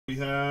We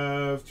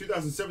have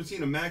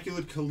 2017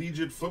 Immaculate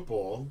Collegiate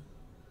Football.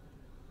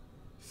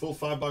 Full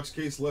 5-box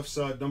case, left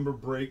side number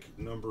break,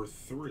 number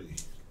 3.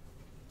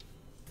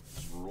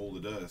 Let's roll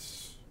the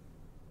dice.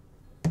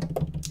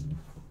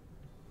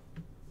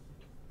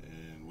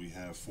 And we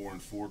have 4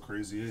 and 4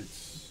 crazy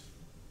 8s.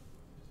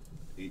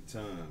 8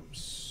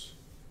 times.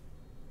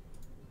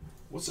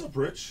 What's up,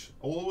 Rich?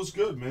 Oh, it was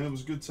good, man. It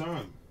was a good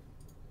time.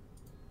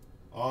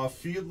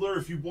 Fiedler,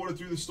 if you bought it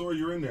through the store,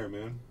 you're in there,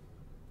 man.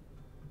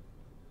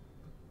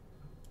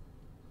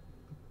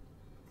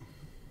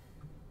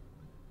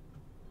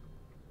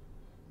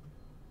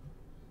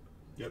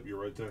 Yep,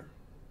 you're right there.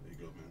 There you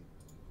go, man.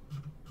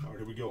 All right,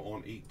 here we go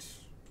on 8.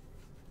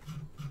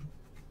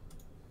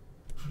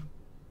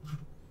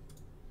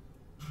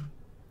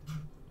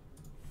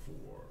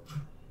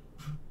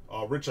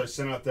 Rich, I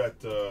sent out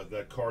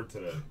that card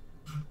today.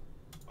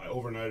 I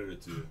overnighted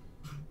it to you.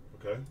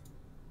 Okay?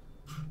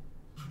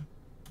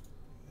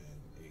 And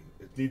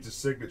it needs a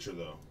signature,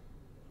 though.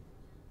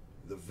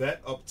 The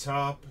vet up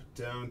top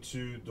down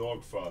to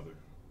Dogfather.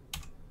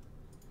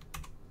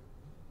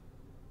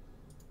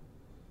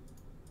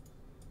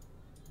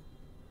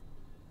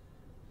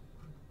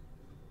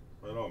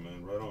 Right on,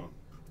 man. Right on.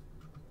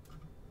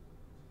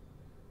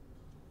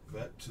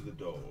 Vet to the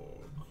dog.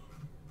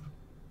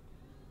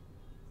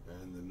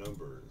 And the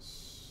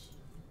numbers.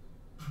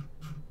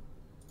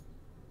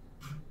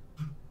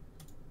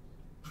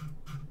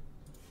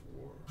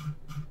 4,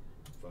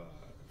 5,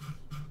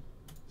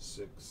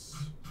 6,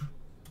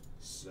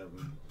 7,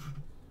 and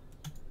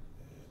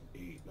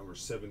 8. Number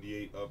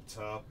 78 up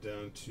top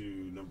down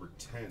to number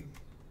 10.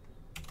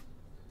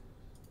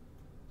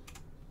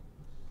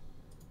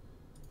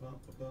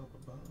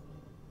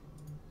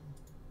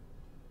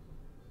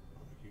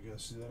 You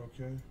guys see that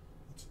okay?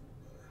 That's a little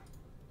better.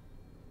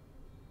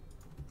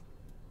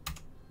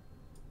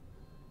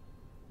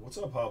 What's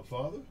up,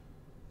 Hobfather?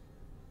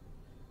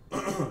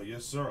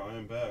 Yes, sir, I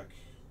am back.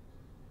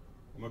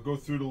 I'm going to go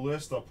through the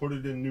list. I'll put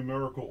it in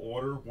numerical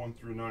order, 1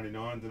 through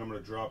 99. Then I'm going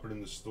to drop it in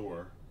the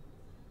store.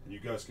 And you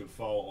guys can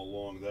follow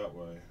along that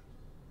way.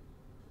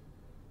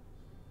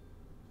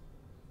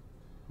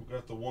 Who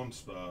got the 1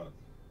 spot?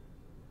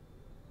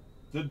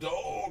 The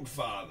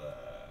Dogfather.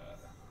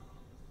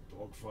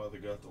 Dogfather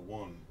got the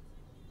 1.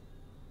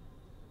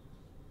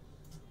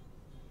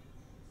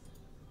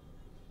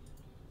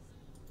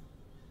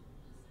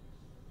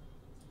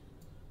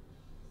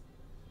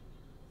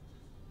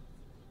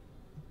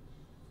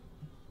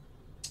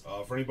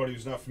 For anybody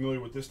who's not familiar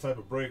with this type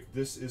of break,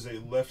 this is a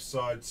left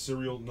side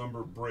serial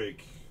number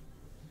break.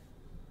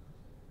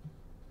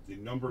 The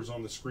numbers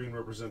on the screen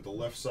represent the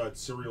left side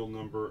serial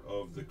number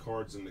of the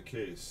cards in the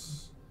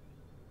case.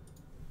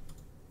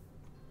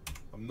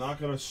 I'm not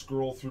going to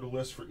scroll through the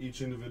list for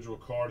each individual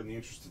card in the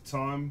interest of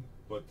time,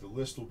 but the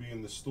list will be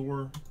in the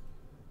store,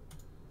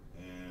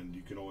 and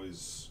you can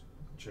always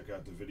check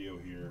out the video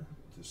here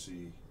to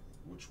see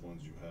which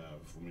ones you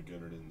have. Let me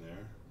get it in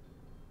there,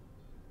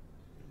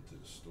 into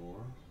the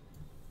store.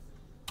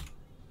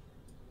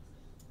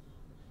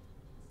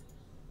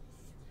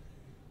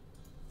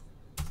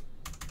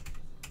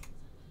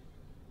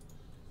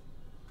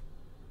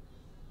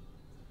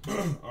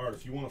 Alright,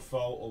 if you want to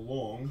follow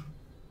along,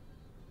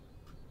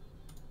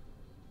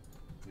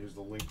 here's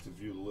the link to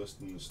view the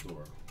list in the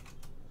store.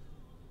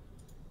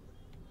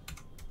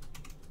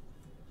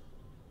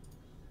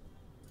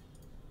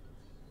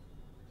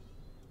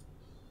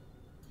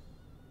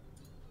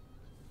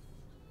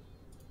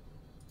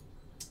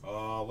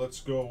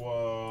 Let's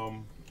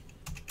go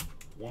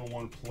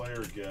 1-on-1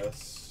 player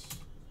guess.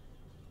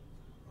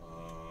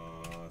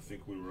 I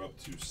think we were up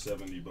to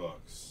 $70.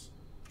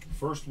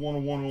 First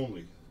 1-on-1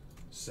 only.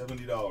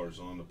 $70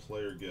 on the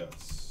player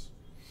guess.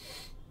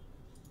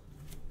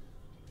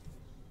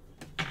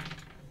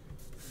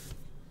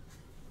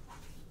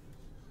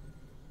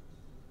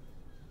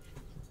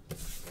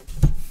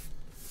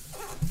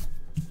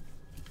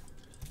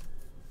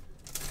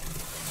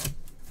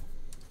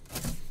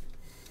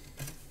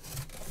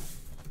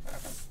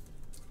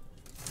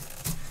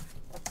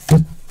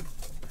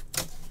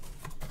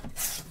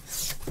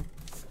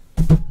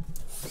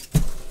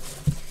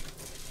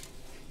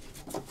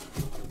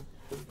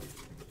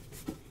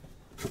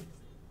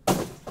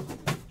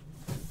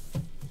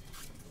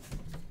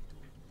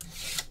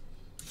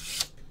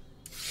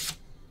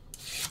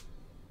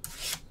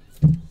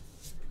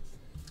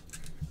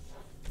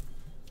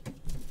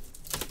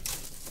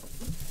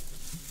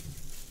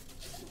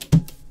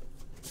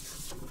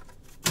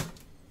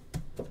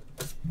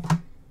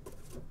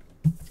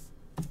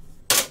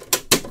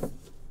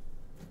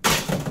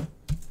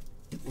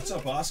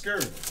 What's up, Oscar?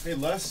 Hey,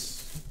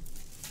 Les.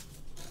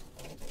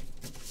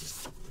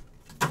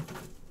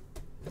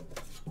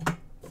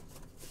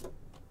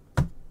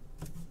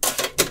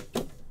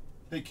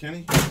 Hey,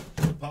 Kenny.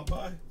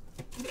 Popeye.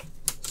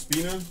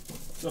 Spina.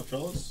 What's up,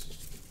 fellas?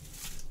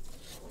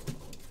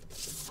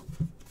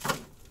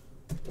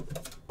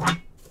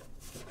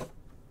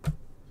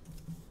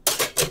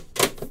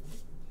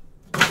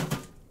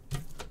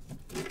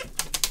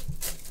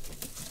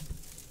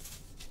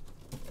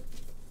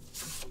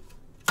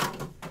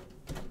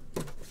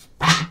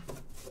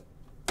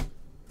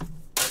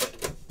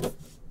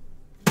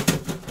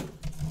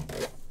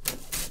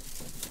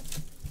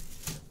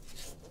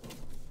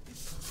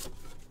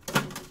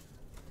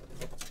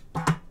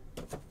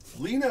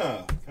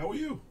 Lena, how are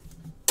you?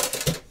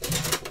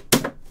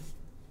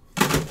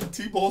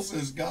 T-Ball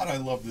says, God, I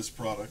love this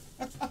product.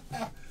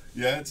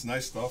 Yeah, it's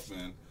nice stuff,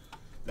 man.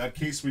 That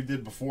case we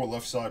did before,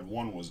 Left Side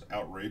 1, was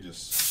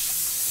outrageous.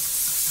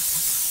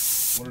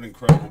 What an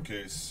incredible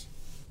case.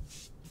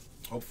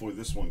 Hopefully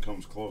this one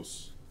comes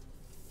close.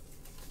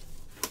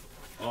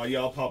 Yeah,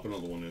 I'll pop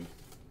another one in.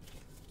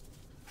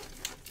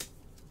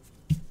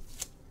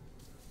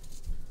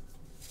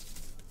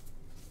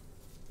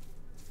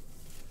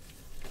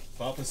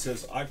 Papa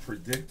says, I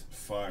predict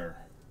fire.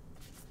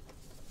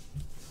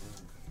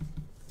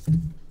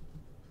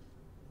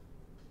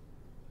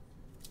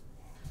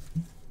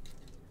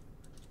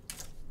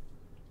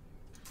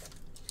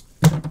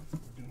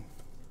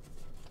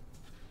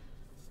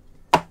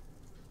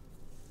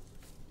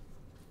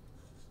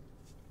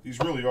 These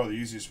really are the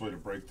easiest way to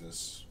break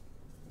this.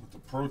 With the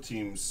pro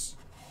teams,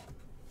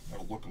 I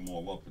gotta look them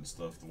all up and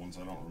stuff, the ones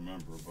I don't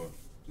remember, but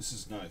this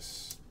is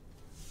nice.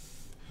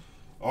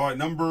 All right,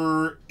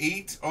 number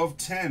 8 of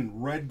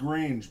 10, Red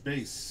Grange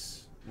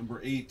base.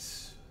 Number 8,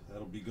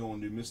 that'll be going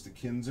to Mr.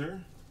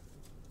 Kinzer.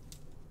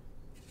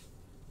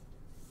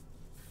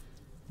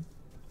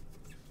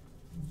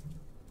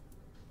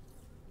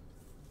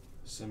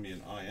 Send me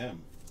an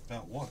IM.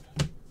 About what?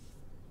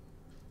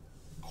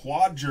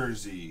 Quad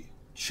jersey.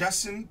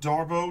 Chesson,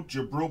 Darbo,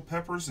 Jabril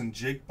Peppers, and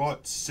Jake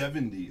Butt,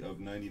 70 of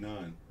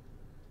 99.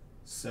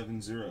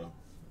 7-0.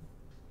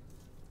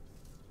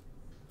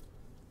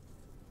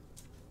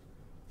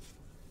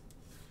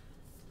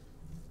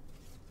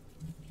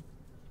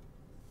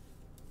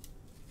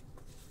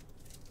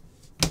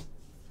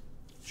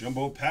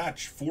 Jumbo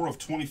patch, 4 of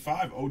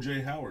 25,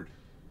 O.J. Howard.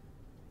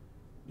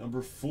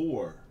 Number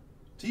 4,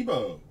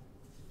 Tebow.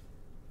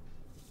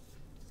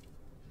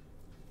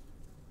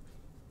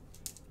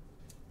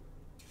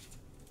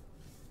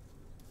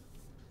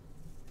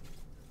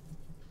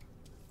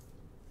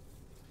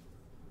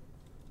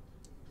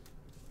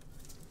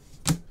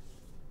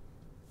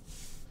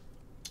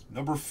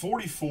 Number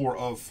 44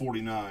 of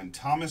 49,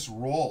 Thomas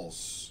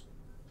Rawls.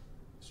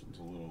 This one's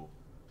a little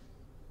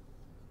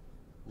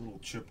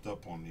chipped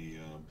up on the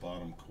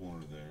bottom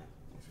corner there. I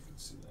don't know if you can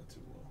see that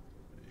too well.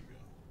 There you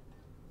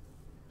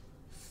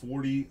go.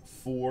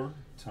 44,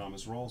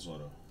 Thomas Rawls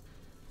auto.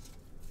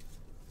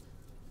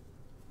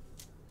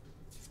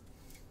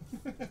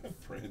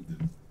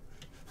 Brandon.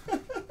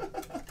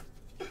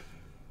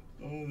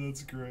 Oh,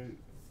 that's great.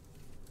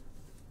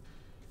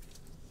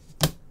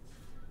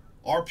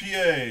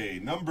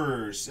 RPA,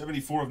 number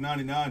 74 of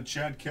 99,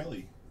 Chad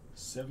Kelly.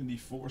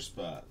 74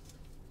 spot.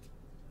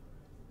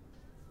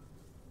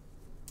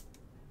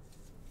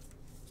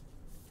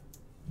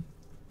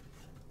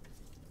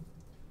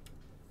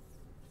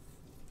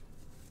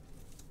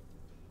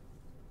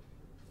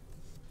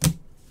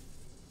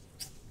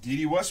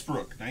 D.D.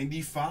 Westbrook,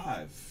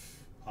 95.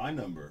 High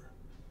number.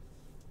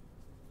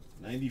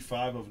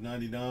 95 of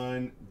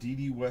 99,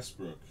 D.D.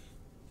 Westbrook.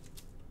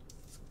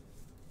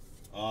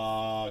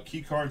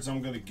 Key cards,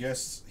 I'm going to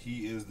guess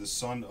he is the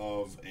son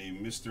of a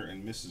Mr.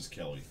 and Mrs.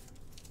 Kelly.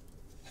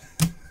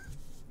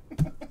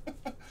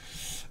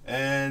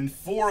 And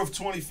 4 of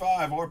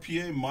 25,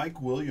 RPA,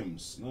 Mike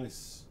Williams.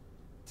 Nice.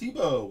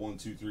 Tebow, 1,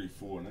 2, 3,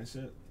 4. Nice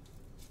hit.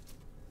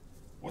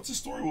 What's the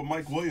story with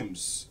Mike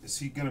Williams? Is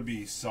he going to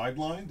be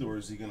sidelined or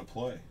is he going to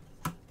play?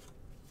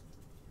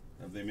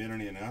 Have they made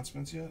any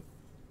announcements yet?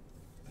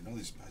 I know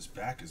his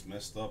back is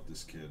messed up,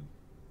 this kid.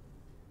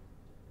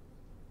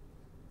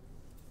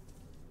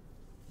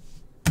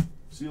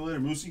 See you later,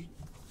 Moosey.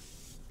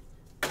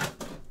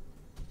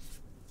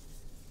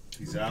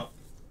 He's out.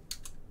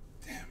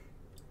 Damn.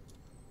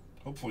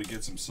 Hopefully he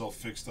gets himself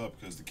fixed up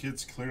because the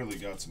kid's clearly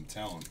got some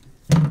talent.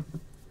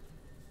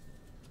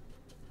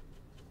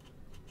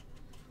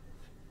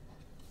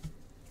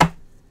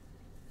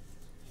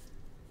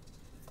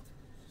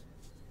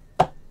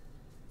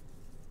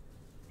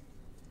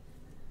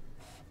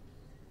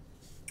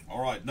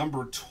 All right,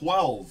 number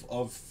 12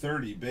 of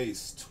 30,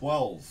 base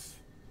 12,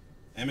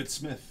 Emmitt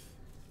Smith.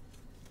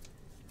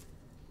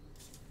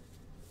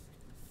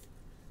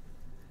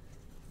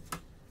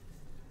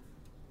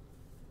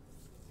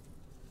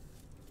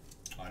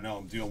 I know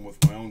I'm dealing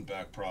with my own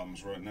back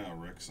problems right now,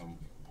 Rick, so I'm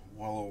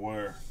well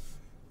aware.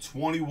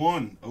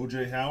 21,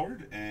 O.J.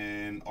 Howard,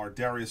 and our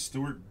Darius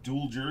Stewart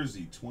dual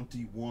jersey,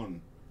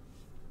 21.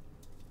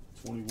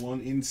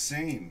 21,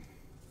 insane.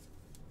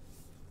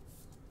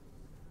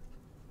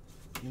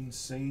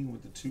 Insane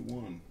with the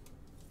 2-1.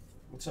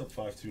 What's up,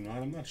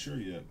 529? I'm not sure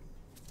yet.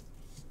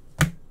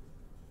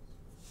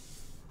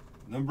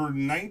 Number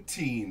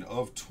 19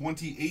 of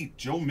 28,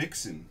 Joe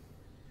Mixon.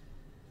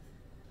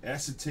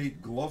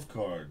 Acetate glove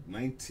card,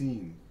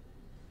 19.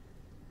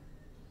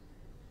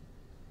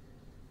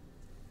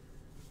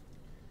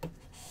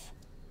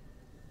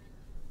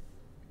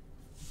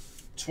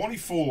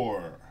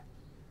 $24,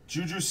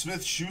 Juju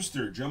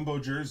Smith-Schuster, jumbo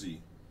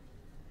jersey.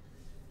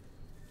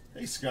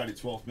 Hey, Scotty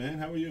 12th man,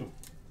 how are you?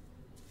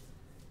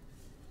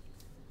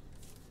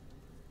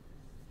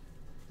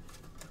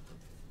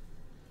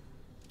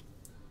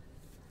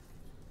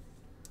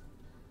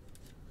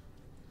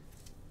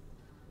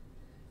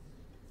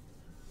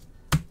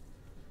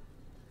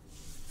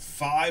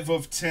 5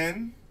 of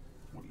 10.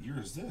 What year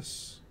is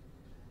this?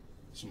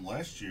 From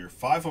last year.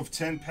 5 of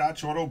 10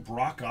 patch auto,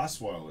 Brock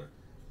Osweiler.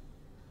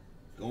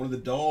 Going to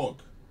the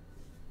dog.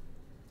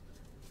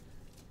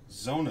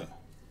 Zona.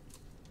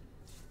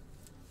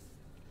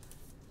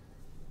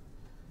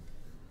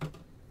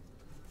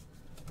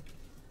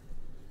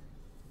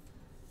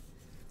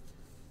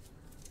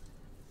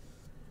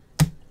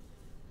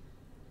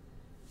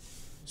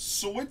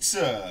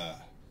 Switzer.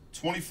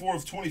 24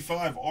 of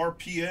 25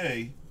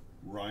 RPA,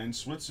 Ryan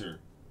Switzer.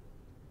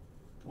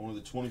 Going to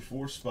the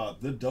 24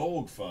 spot, the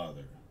Dog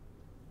Father.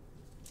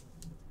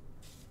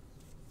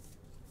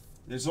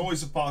 There's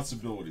always a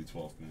possibility,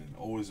 12th man.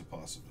 Always a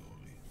possibility.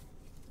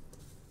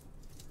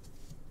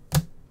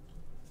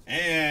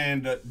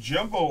 And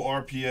Jumbo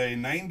RPA,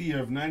 90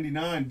 of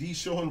 99,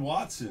 Deshaun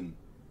Watson.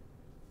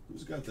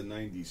 Who's got the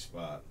 90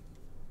 spot?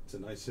 It's a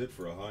nice hit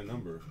for a high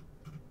number.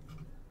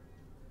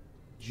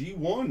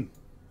 G1.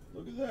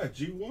 Look at that.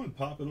 G1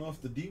 popping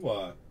off the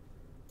DY.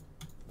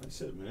 Nice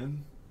hit,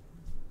 man.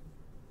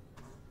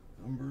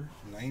 Number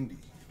 90.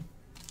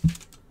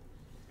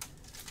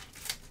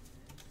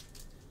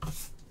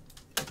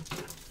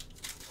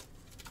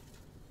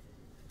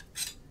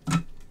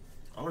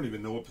 I don't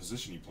even know what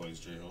position he plays,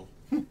 J-Hill.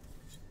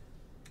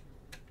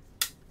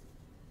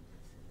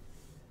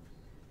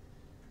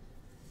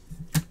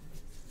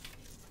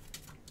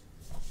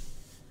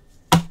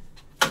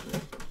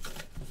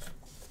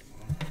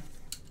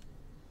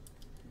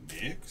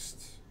 Next.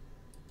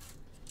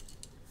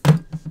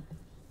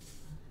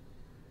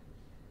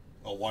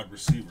 A wide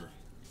receiver.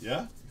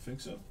 Yeah? You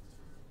think so?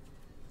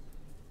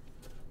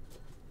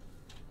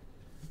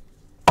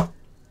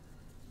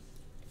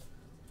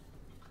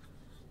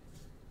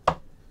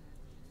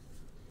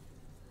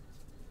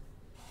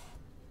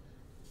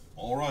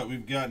 All right,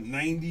 we've got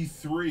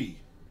 93.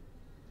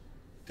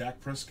 Dak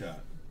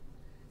Prescott.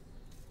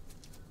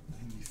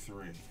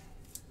 93.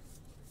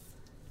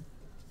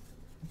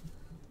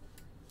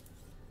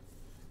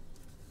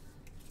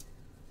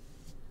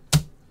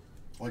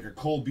 Like a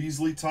Cole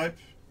Beasley type.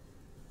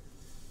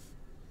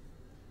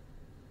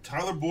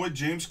 Tyler Boyd,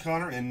 James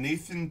Conner, and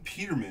Nathan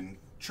Peterman.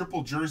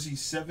 Triple jersey,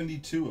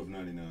 72 of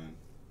 99.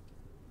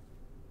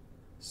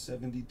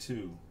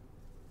 72.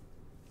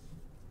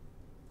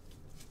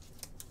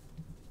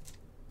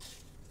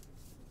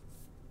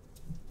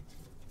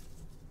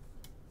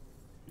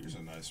 Here's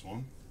a nice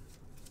one.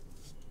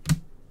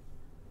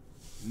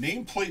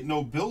 Nameplate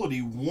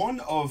Nobility, 1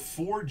 of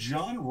 4,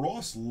 John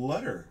Ross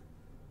letter.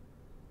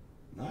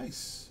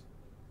 Nice.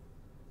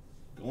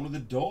 Going to the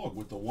dog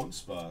with the 1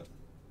 spot.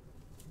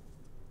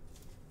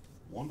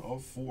 1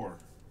 of 4.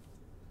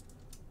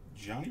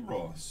 Johnny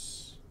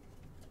Ross.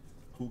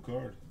 Cool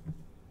card.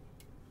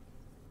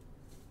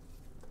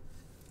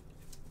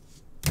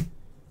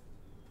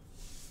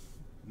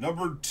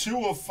 Number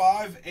 2 of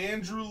 5,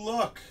 Andrew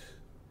Luck.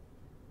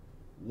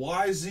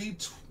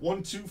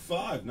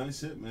 YZ125.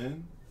 Nice hit,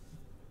 man.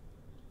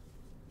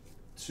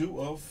 2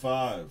 of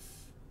 5.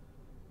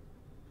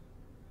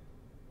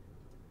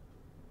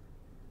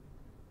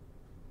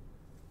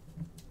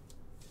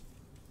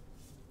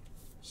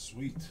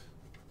 Sweet.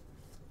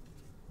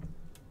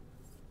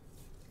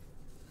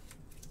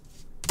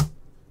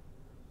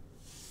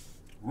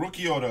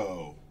 Rookie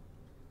auto.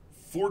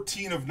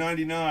 14 of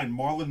 99.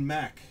 Marlon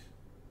Mack.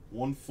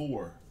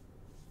 1-4.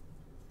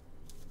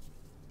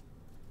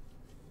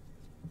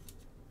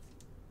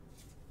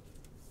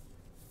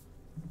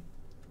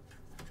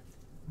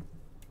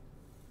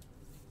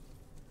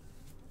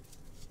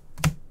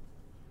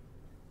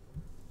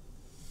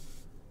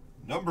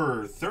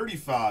 Number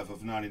 35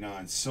 of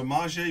 99,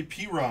 Samaje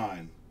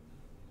Perine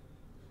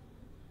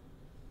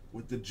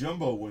with the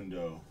jumbo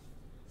window,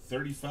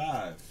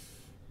 35.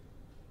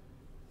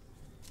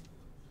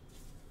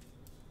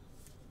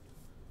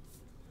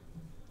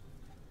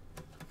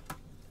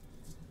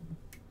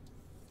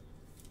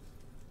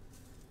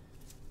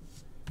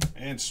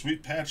 And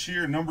sweet patch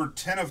here, number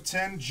 10 of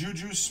 10,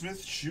 Juju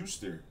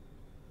Smith-Schuster.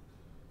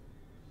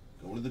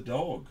 Going to the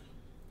dog.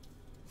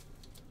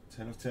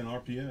 10 of 10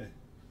 RPA.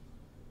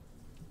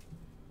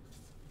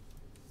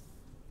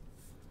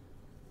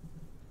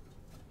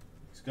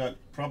 Got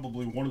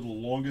probably one of the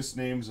longest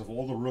names of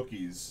all the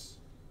rookies,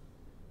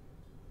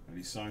 and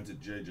he signs it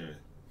JJ.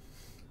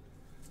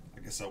 I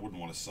guess I wouldn't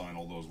want to sign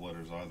all those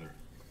letters either.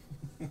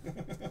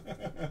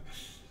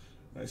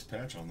 Nice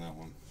patch on that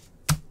one.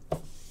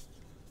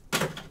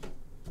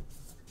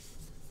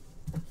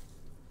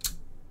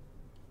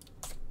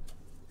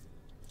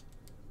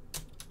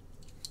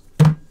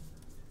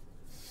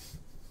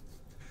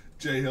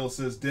 J Hill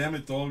says, "Damn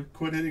it, dog!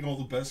 Quit hitting all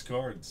the best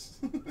cards."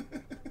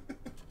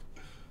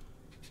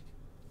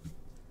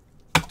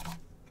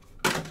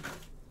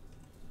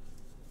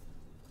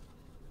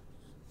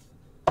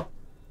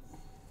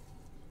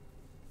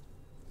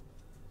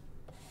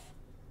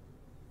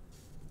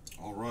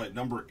 All right,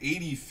 number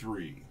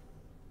 83.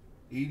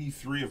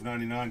 83 of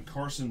 99,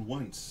 Carson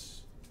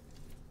Wentz.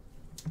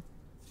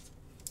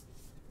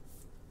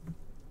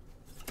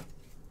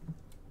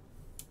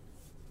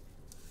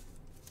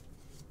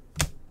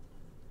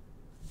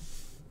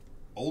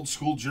 Old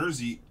school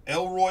jersey,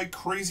 Elroy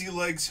Crazy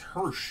Legs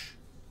Hirsch.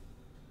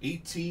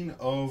 18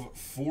 of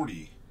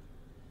 40.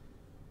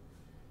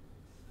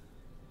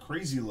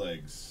 Crazy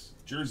Legs,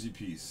 jersey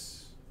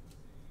piece.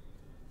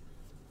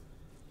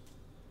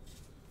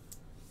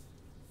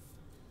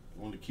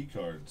 One of the key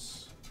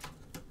cards.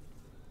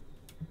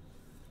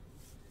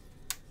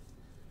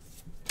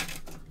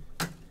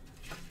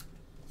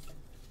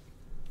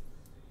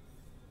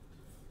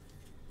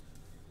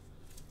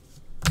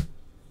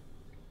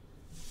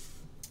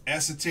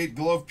 Acetate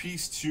glove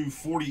piece to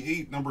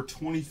 48, number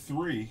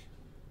 23.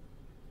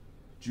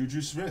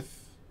 Juju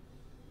Smith.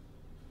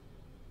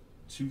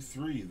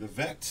 2-3, the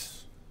vet.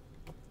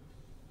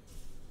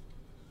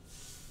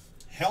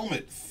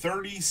 Helmet,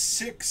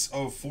 36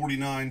 of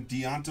 49,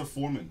 Deonta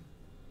Foreman.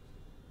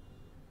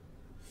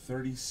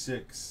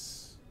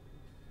 36.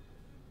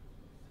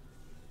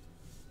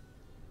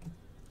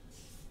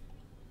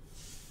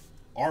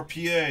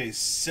 RPA,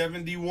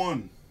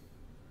 71.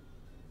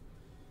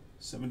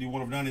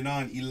 71 of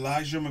 99,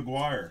 Elijah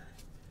McGuire.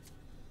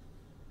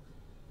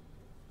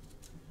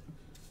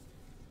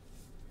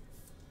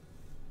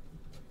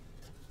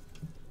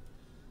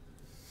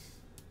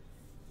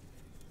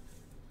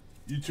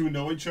 You two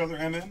know each other,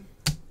 MN?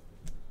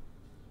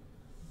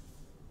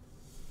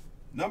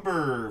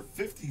 Number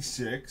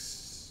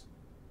 56.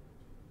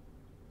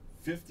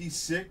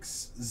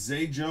 56,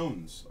 Zay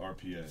Jones,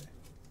 RPA.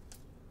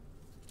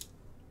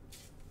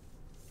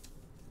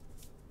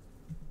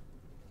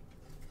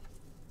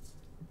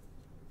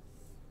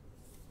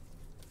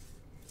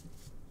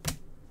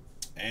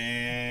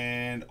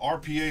 And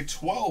RPA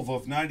 12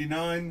 of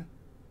 99.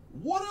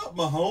 What up,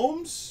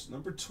 Mahomes?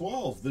 Number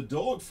 12, the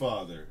Dog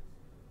Father.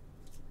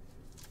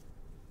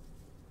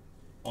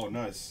 Oh,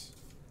 nice.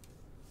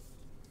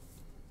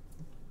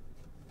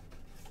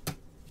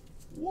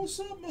 What's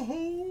up,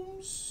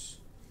 Mahomes?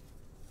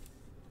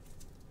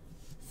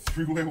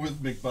 Three-way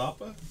with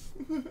McBappa.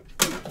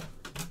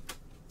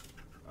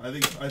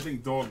 I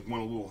think Dog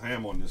went a little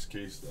ham on this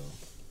case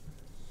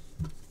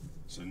though.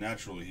 So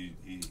naturally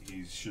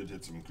he should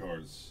hit some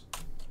cards.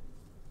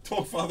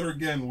 Dog Father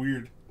again,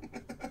 weird.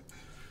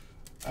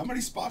 How many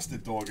spots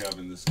did Dog have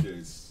in this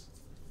case?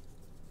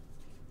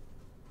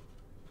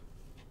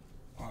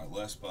 Alright,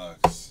 last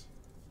box.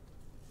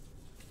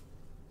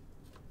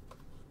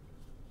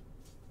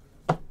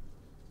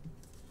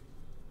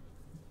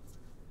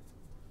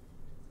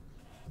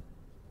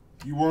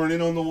 You weren't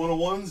in on the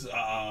 101s?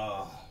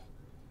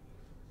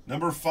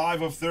 Number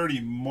 5 of 30,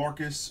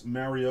 Marcus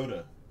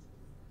Mariota.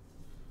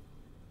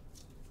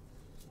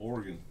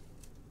 Oregon.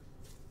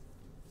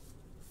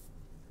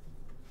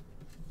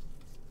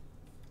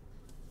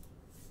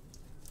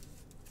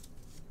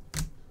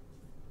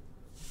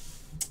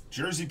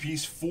 Jersey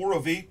piece, 4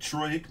 of 8,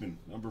 Troy Aikman.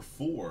 Number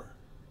 4,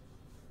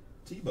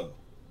 Tebow.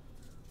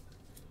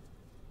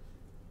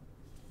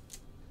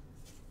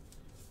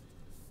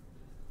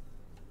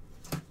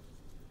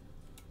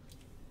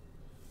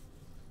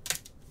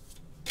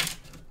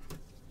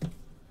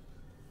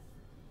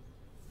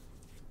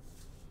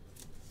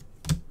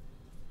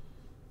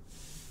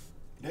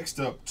 Next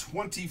up,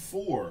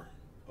 24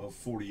 of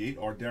 48,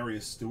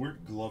 Ardarius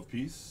Stewart, glove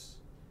piece.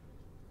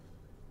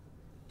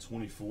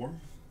 24.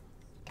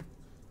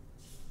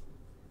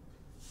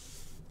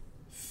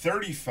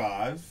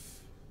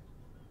 35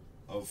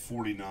 of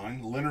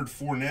 49, Leonard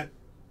Fournette,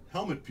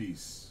 helmet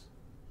piece.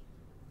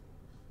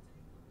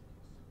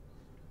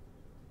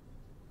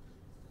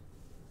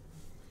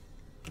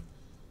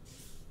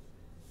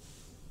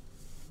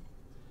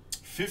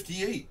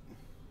 '58,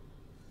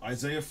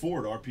 Isaiah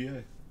Ford,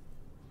 RPA.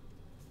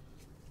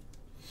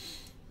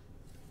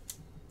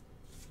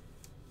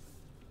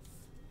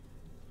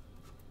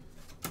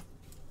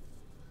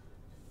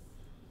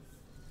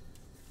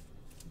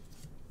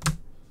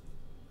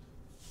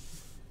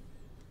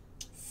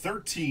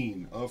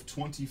 '13 of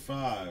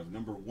 25,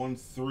 number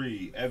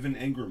 1-3, Evan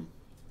Engram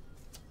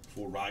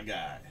for Rye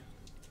Guy.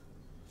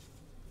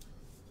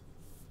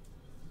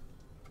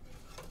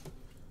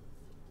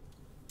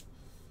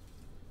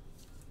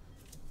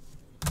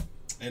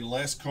 And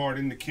last card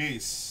in the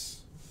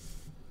case,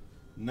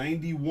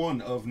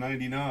 91 of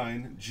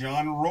 99,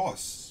 John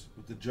Ross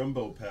with the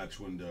jumbo patch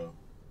window.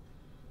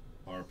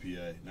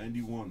 RPA,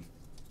 91.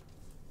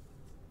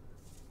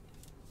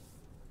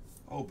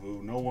 Oh,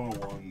 boo, no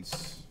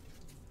 101s.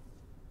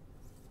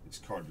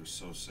 These cards are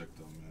so sick,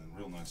 though, man.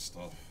 Real nice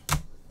stuff.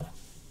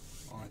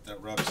 All right,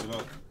 that wraps it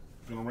up.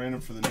 Gonna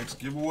random for the next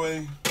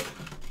giveaway.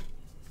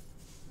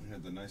 We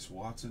had the nice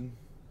Watson.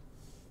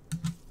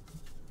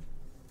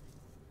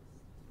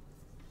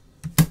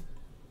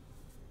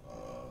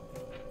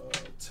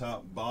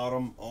 Top,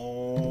 bottom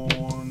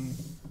on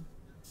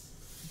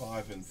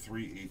 5 and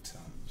 3, 8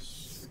 times.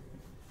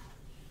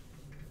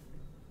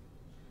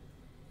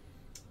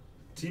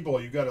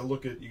 T-Ball, you got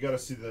to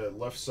see the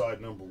left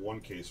side number 1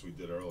 case we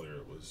did earlier.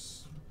 It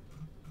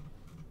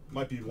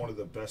might be one of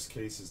the best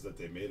cases that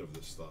they made of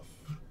this stuff.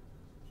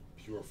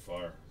 Pure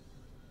fire.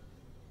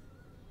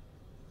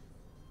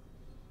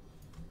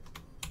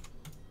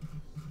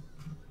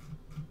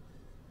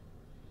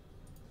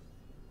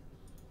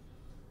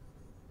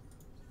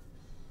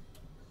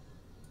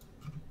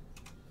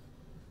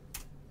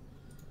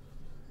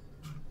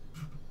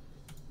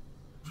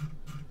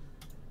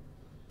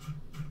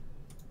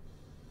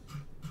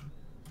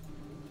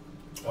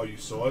 Oh, you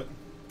saw it?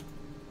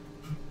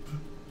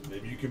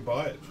 Maybe you can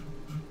buy it.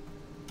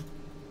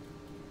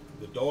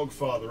 The Dog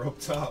Father up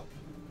top.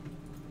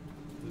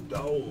 The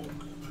dog.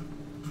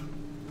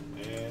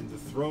 And the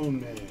Throne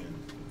Man.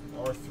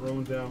 Our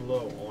Throne down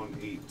low on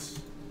 8.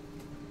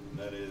 And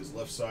that is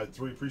left side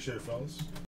 3. Appreciate it, fellas.